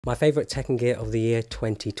My favourite tech and gear of the year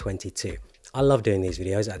 2022. I love doing these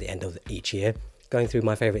videos at the end of each year, going through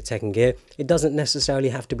my favourite tech and gear. It doesn't necessarily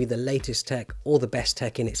have to be the latest tech or the best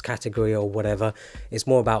tech in its category or whatever. It's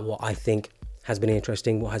more about what I think has been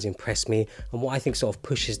interesting, what has impressed me, and what I think sort of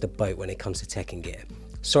pushes the boat when it comes to tech and gear.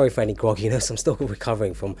 Sorry for any grogginess, I'm still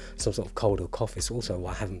recovering from some sort of cold or cough. It's also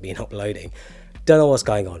why I haven't been uploading. Don't know what's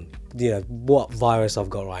going on, what virus I've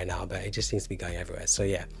got right now, but it just seems to be going everywhere. So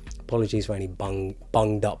yeah, apologies for any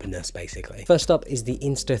bunged upness basically. First up is the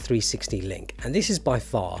Insta360 Link, and this is by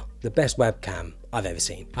far the best webcam I've ever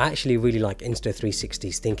seen. I actually really like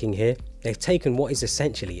Insta360's thinking here. They've taken what is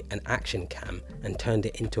essentially an action cam and turned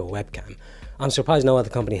it into a webcam. I'm surprised no other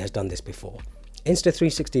company has done this before.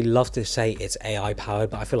 Insta360 loves to say it's AI powered,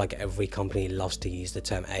 but I feel like every company loves to use the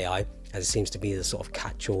term AI, as it seems to be the sort of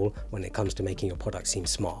catch-all when it comes to making your product seem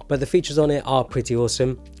smart. But the features on it are pretty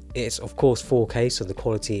awesome. It's of course 4K, so the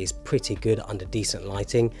quality is pretty good under decent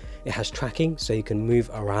lighting. It has tracking, so you can move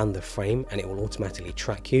around the frame and it will automatically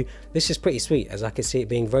track you. This is pretty sweet, as I can see it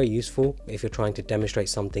being very useful if you're trying to demonstrate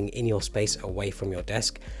something in your space away from your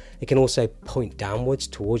desk. It can also point downwards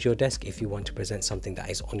towards your desk if you want to present something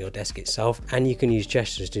that is on your desk itself, and you can use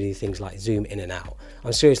gestures to do things like zoom in and out.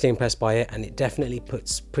 I'm seriously impressed by it, and it definitely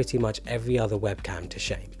puts pretty much every other webcam to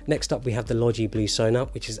shame. Next up we have the Logi Blue Sonar,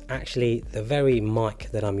 which is actually the very mic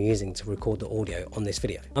that I'm using to record the audio on this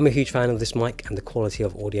video. I'm a huge fan of this mic and the quality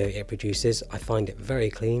of audio it produces. I find it very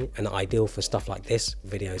clean and ideal for stuff like this,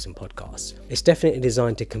 videos and podcasts. It's definitely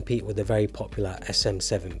designed to compete with the very popular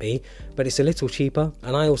SM7B, but it's a little cheaper,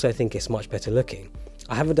 and I also think it's much better looking.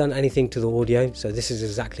 I haven't done anything to the audio, so this is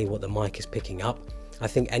exactly what the mic is picking up. I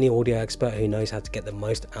think any audio expert who knows how to get the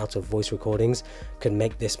most out of voice recordings can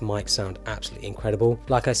make this mic sound absolutely incredible.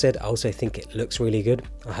 Like I said, I also think it looks really good.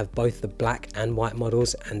 I have both the black and white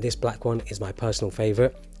models, and this black one is my personal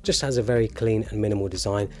favorite. Just has a very clean and minimal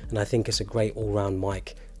design, and I think it's a great all-round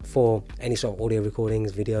mic for any sort of audio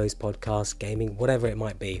recordings, videos, podcasts, gaming, whatever it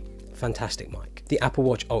might be. Fantastic mic. The Apple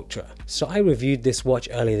Watch Ultra. So I reviewed this watch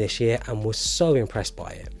earlier this year and was so impressed by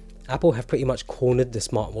it. Apple have pretty much cornered the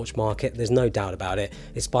smartwatch market, there's no doubt about it.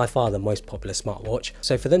 It's by far the most popular smartwatch.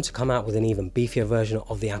 So for them to come out with an even beefier version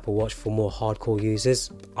of the Apple Watch for more hardcore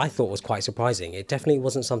users, I thought was quite surprising. It definitely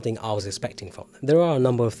wasn't something I was expecting from them. There are a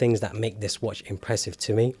number of things that make this watch impressive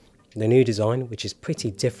to me. The new design, which is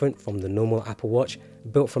pretty different from the normal Apple Watch,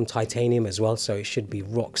 built from titanium as well, so it should be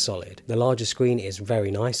rock solid. The larger screen is very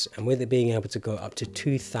nice, and with it being able to go up to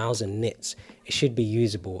 2000 nits, it should be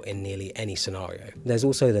usable in nearly any scenario. There's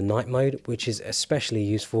also the night mode, which is especially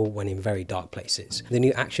useful when in very dark places. The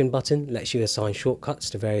new action button lets you assign shortcuts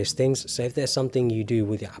to various things, so if there's something you do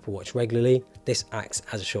with your Apple Watch regularly, this acts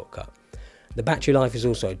as a shortcut. The battery life is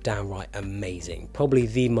also downright amazing, probably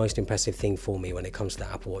the most impressive thing for me when it comes to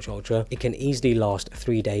the Apple Watch Ultra. It can easily last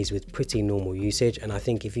 3 days with pretty normal usage, and I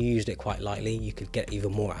think if you used it quite lightly, you could get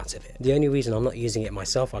even more out of it. The only reason I'm not using it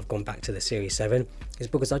myself, I've gone back to the Series 7, is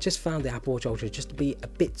because I just found the Apple Watch Ultra just to be a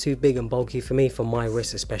bit too big and bulky for me, for my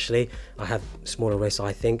wrists especially. I have smaller wrists,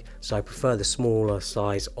 I think, so I prefer the smaller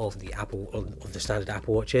size of the standard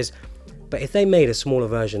Apple Watches. But if they made a smaller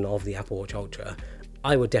version of the Apple Watch Ultra,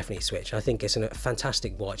 I would definitely switch. I think it's a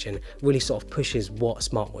fantastic watch and really sort of pushes what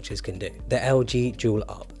smartwatches can do. The LG Dual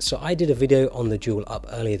Up. So I did a video on the Dual Up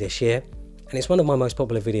earlier this year, and it's one of my most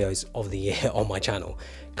popular videos of the year on my channel.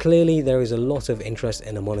 Clearly there is a lot of interest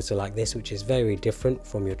in a monitor like this, which is very different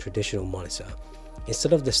from your traditional monitor.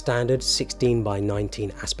 Instead of the standard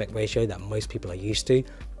 16:19 aspect ratio that most people are used to,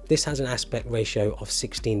 this has an aspect ratio of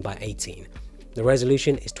 16:18. The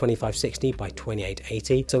resolution is 2560 by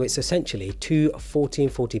 2880, so it's essentially two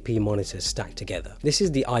 1440p monitors stacked together. This is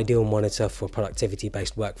the ideal monitor for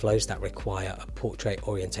productivity-based workflows that require a portrait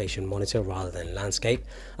orientation monitor rather than landscape.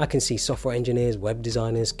 I can see software engineers, web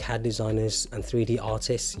designers, CAD designers, and 3D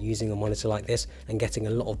artists using a monitor like this and getting a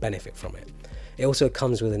lot of benefit from it. It also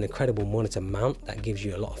comes with an incredible monitor mount that gives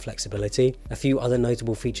you a lot of flexibility. A few other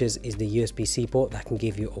notable features is the USB-C port that can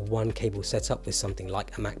give you a one cable setup with something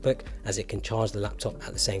like a MacBook, as it can charge the laptop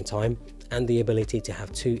at the same time, and the ability to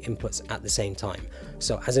have two inputs at the same time.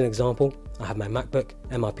 So as an example, I have my MacBook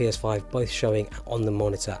and my PS5 both showing on the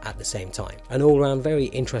monitor at the same time. An all-round very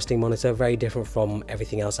interesting monitor, very different from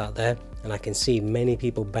everything else out there, and I can see many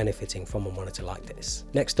people benefiting from a monitor like this.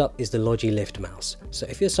 Next up is the Logi Lift mouse. So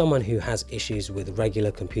if you're someone who has issues with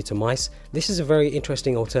regular computer mice, this is a very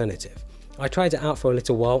interesting alternative. I tried it out for a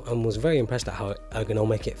little while and was very impressed at how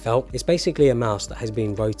ergonomic it felt. It's basically a mouse that has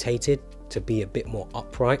been rotated to be a bit more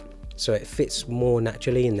upright, so it fits more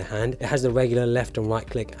naturally in the hand. It has the regular left and right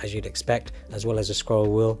click as you'd expect, as well as a scroll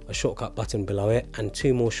wheel, a shortcut button below it, and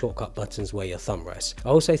 2 more shortcut buttons where your thumb rests. I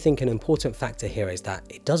also think an important factor here is that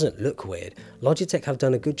it doesn't look weird. Logitech have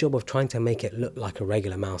done a good job of trying to make it look like a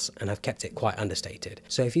regular mouse and have kept it quite understated.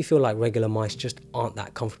 So if you feel like regular mice just aren't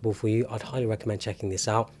that comfortable for you, I'd highly recommend checking this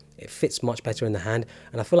out. It fits much better in the hand,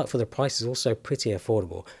 and I feel like for the price is also pretty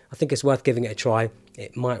affordable. I think it's worth giving it a try.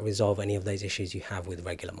 It might resolve any of those issues you have with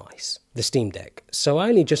regular mice. The Steam Deck. So I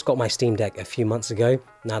only just got my Steam Deck a few months ago,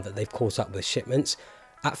 now that they've caught up with shipments.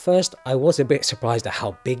 At first, I was a bit surprised at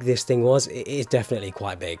how big this thing was. It is definitely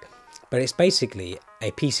quite big, but it's basically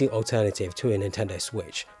a PC alternative to a Nintendo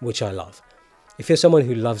Switch, which I love. If you're someone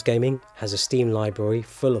who loves gaming, has a Steam library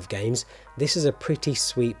full of games, this is a pretty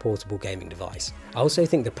sweet portable gaming device. I also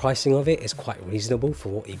think the pricing of it is quite reasonable for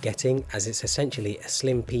what you're getting, as it's essentially a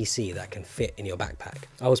slim PC that can fit in your backpack.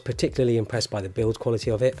 I was particularly impressed by the build quality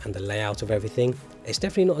of it and the layout of everything. It's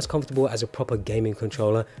definitely not as comfortable as a proper gaming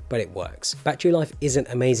controller, but it works. Battery life isn't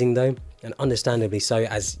amazing though, and understandably so,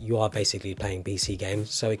 as you are basically playing PC games,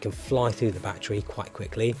 so it can fly through the battery quite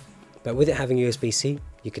quickly. But with it having USB-C,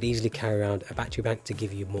 you could easily carry around a battery bank to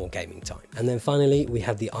give you more gaming time. And then finally, we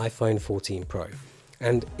have the iPhone 14 Pro.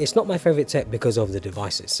 And it's not my favorite tech because of the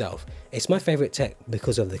device itself. It's my favorite tech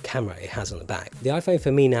because of the camera it has on the back. The iPhone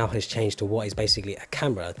for me now has changed to what is basically a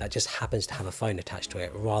camera that just happens to have a phone attached to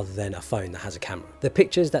it rather than a phone that has a camera. The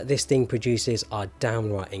pictures that this thing produces are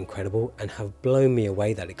downright incredible and have blown me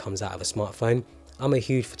away that it comes out of a smartphone. I'm a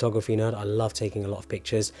huge photography nerd. I love taking a lot of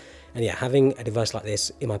pictures, and yeah, having a device like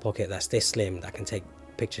this in my pocket that's this slim, that can take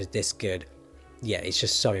pictures this good, yeah, it's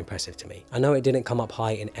just so impressive to me. I know it didn't come up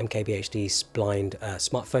high in MKBHD's blind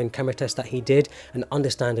smartphone camera test that he did, and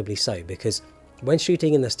understandably so, because when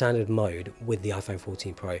shooting in the standard mode with the iPhone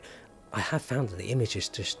 14 Pro, I have found that the images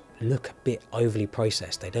just look a bit overly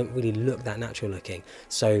processed. They don't really look that natural looking.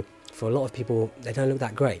 So for a lot of people, they don't look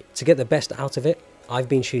that great. To get the best out of it, I've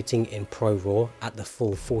been shooting in ProRAW at the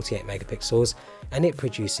full 48 megapixels, and it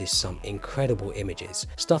produces some incredible images.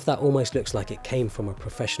 Stuff that almost looks like it came from a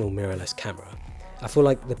professional mirrorless camera. I feel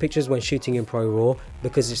like the pictures when shooting in ProRAW,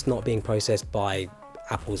 because it's not being processed by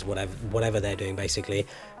Apple's whatever they're doing basically,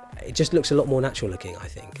 it just looks a lot more natural looking. I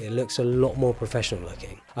think it looks a lot more professional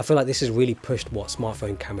looking. I feel like this has really pushed what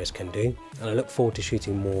smartphone cameras can do, and I look forward to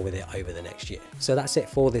shooting more with it over the next year. So that's it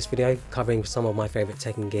for this video, covering some of my favorite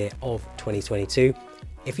tech and gear of 2022.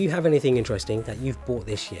 If you have anything interesting that you've bought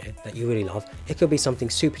this year that you really love, it could be something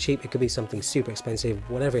super cheap, it could be something super expensive,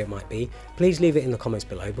 whatever it might be, please leave it in the comments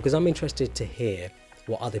below, because I'm interested to hear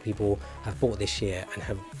what other people have bought this year and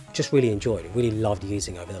have just really enjoyed, really loved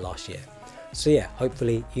using over the last year. So yeah,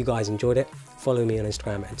 hopefully you guys enjoyed it. Follow me on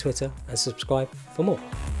Instagram and Twitter, and subscribe for more.